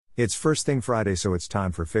It's First Thing Friday, so it's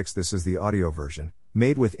time for Fix. This is the audio version,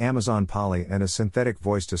 made with Amazon Polly and a synthetic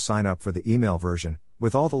voice. To sign up for the email version,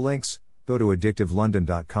 with all the links, go to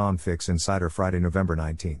addictivelondon.com. Fix Insider Friday, November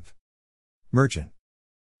 19th. Merchant.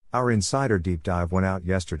 Our Insider Deep Dive went out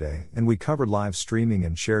yesterday, and we covered live streaming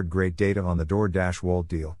and shared great data on the DoorDash Wolt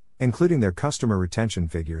deal, including their customer retention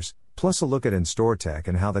figures, plus a look at in-store tech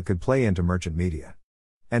and how that could play into merchant media.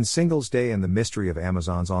 And Singles Day and the mystery of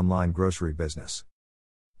Amazon's online grocery business.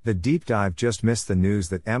 The deep dive just missed the news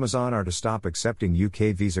that Amazon are to stop accepting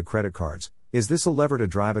UK Visa credit cards. Is this a lever to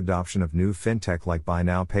drive adoption of new fintech like Buy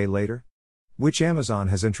Now Pay Later, which Amazon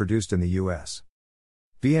has introduced in the US?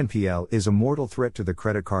 BNPL is a mortal threat to the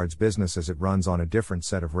credit cards business as it runs on a different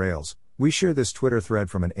set of rails. We share this Twitter thread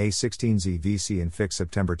from an A16Z VC in Fix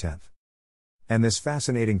September 10th. And this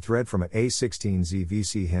fascinating thread from an A16Z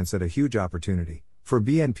VC hints at a huge opportunity for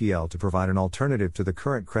BNPL to provide an alternative to the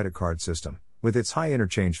current credit card system, with its high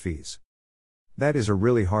interchange fees. That is a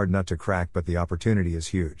really hard nut to crack, but the opportunity is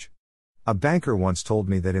huge. A banker once told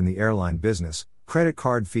me that in the airline business, credit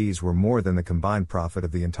card fees were more than the combined profit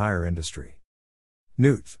of the entire industry.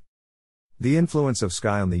 Newt. The influence of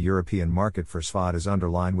Sky on the European market for SVOD is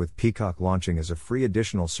underlined with Peacock launching as a free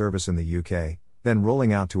additional service in the UK, then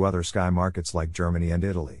rolling out to other Sky markets like Germany and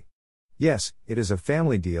Italy. Yes, it is a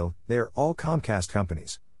family deal, they are all Comcast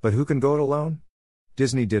companies, but who can go it alone?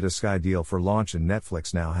 Disney did a Sky deal for launch and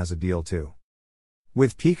Netflix now has a deal too.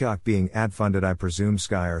 With Peacock being ad-funded, I presume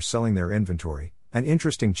Sky are selling their inventory, an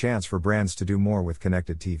interesting chance for brands to do more with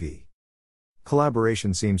connected TV.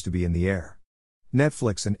 Collaboration seems to be in the air.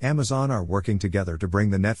 Netflix and Amazon are working together to bring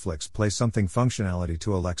the Netflix Play Something functionality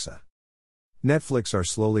to Alexa. Netflix are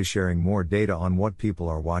slowly sharing more data on what people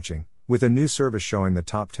are watching, with a new service showing the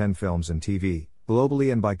top 10 films and TV,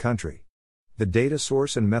 globally and by country. The data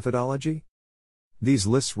source and methodology? These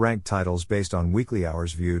lists rank titles based on weekly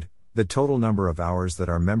hours viewed, the total number of hours that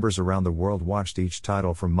our members around the world watched each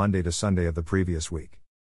title from Monday to Sunday of the previous week.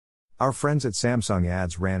 Our friends at Samsung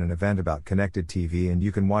Ads ran an event about connected TV, and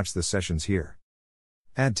you can watch the sessions here.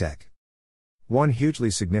 AdTech. One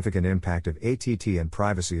hugely significant impact of ATT and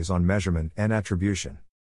privacy is on measurement and attribution.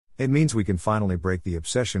 It means we can finally break the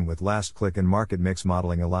obsession with last click, and market mix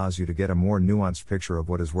modeling allows you to get a more nuanced picture of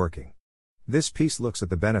what is working. This piece looks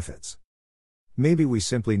at the benefits. Maybe we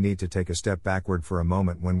simply need to take a step backward for a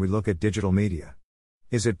moment when we look at digital media.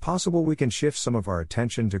 Is it possible we can shift some of our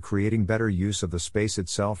attention to creating better use of the space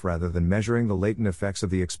itself rather than measuring the latent effects of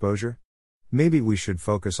the exposure? Maybe we should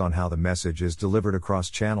focus on how the message is delivered across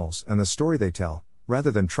channels and the story they tell,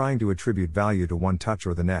 rather than trying to attribute value to one touch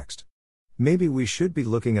or the next. Maybe we should be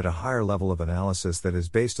looking at a higher level of analysis that is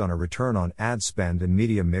based on a return on ad spend and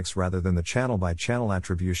media mix rather than the channel-by-channel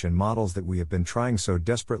attribution models that we have been trying so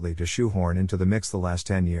desperately to shoehorn into the mix the last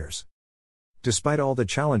 10 years. Despite all the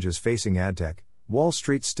challenges facing AdTech, Wall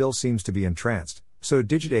Street still seems to be entranced, so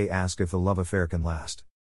Digiday asked if the love affair can last.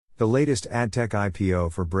 The latest AdTech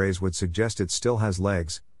IPO for Braze would suggest it still has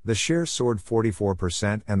legs. The shares soared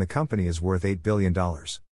 44% and the company is worth $8 billion.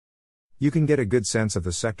 You can get a good sense of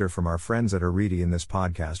the sector from our friends at Arete in this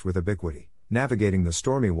podcast with Ubiquity, navigating the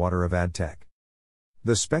stormy water of AdTech.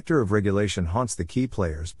 The specter of regulation haunts the key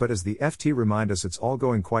players, but as the FT remind us, it's all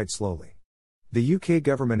going quite slowly. The UK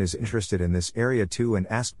government is interested in this area too and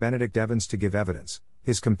asked Benedict Evans to give evidence.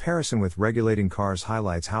 His comparison with regulating cars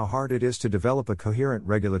highlights how hard it is to develop a coherent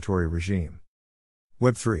regulatory regime.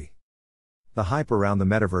 Web3. The hype around the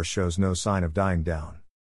metaverse shows no sign of dying down.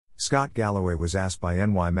 Scott Galloway was asked by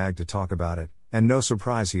NY Mag to talk about it, and no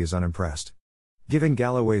surprise he is unimpressed. Given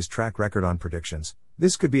Galloway's track record on predictions,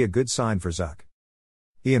 this could be a good sign for Zuck.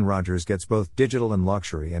 Ian Rogers gets both digital and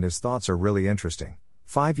luxury, and his thoughts are really interesting.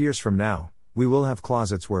 5 years from now, we will have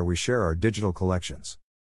closets where we share our digital collections.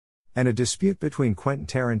 And a dispute between Quentin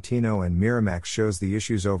Tarantino and Miramax shows the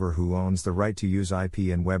issues over who owns the right to use IP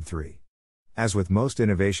in Web3. As with most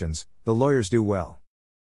innovations, the lawyers do well.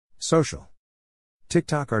 Social.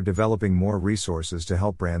 TikTok are developing more resources to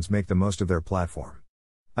help brands make the most of their platform.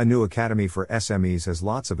 A new academy for SMEs has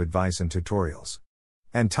lots of advice and tutorials.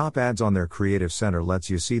 And Top Ads on their Creative Center lets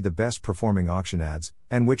you see the best performing auction ads,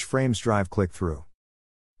 and which frames drive click-through.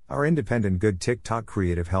 Our independent good TikTok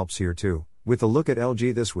creative helps here too, with a look at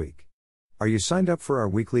LG this week. Are you signed up for our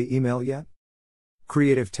weekly email yet?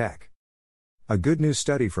 Creative Tech. A good news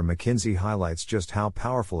study from McKinsey highlights just how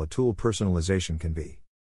powerful a tool personalization can be.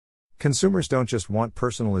 Consumers don't just want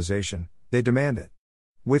personalization, they demand it.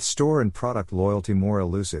 With store and product loyalty more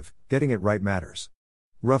elusive, getting it right matters.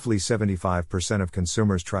 Roughly 75% of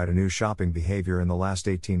consumers tried a new shopping behavior in the last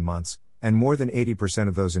 18 months, and more than 80%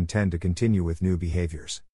 of those intend to continue with new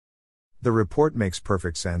behaviors. The report makes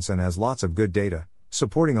perfect sense and has lots of good data,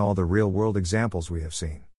 supporting all the real-world examples we have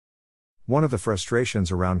seen. One of the frustrations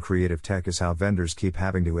around creative tech is how vendors keep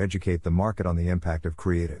having to educate the market on the impact of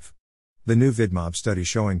creative. The new VidMob study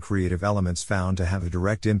showing creative elements found to have a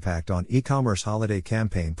direct impact on e-commerce holiday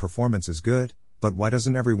campaign performance is good, but why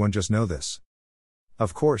doesn't everyone just know this?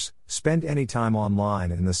 Of course, spend any time online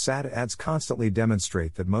and the sad ads constantly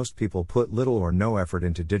demonstrate that most people put little or no effort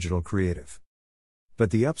into digital creative.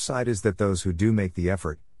 But the upside is that those who do make the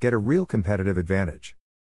effort get a real competitive advantage.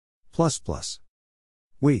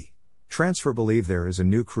 We Transfer believe there is a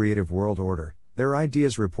new creative world order. Their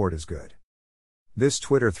ideas report is good. This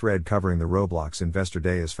Twitter thread covering the Roblox Investor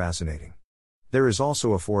Day is fascinating. There is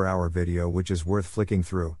also a 4-hour video which is worth flicking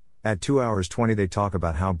through. At 2 hours 20 they talk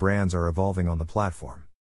about how brands are evolving on the platform.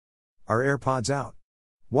 Are AirPods out?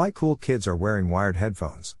 Why cool kids are wearing wired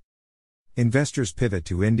headphones? Investors pivot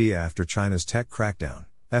to India after China's tech crackdown,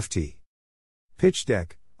 FT. Pitch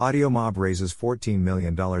deck, AudioMob raises $14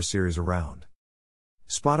 million series A round.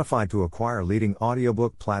 Spotify to acquire leading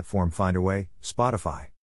audiobook platform Findaway, Spotify.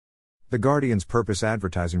 The Guardian's Purpose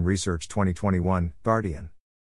Advertising Research 2021, Guardian.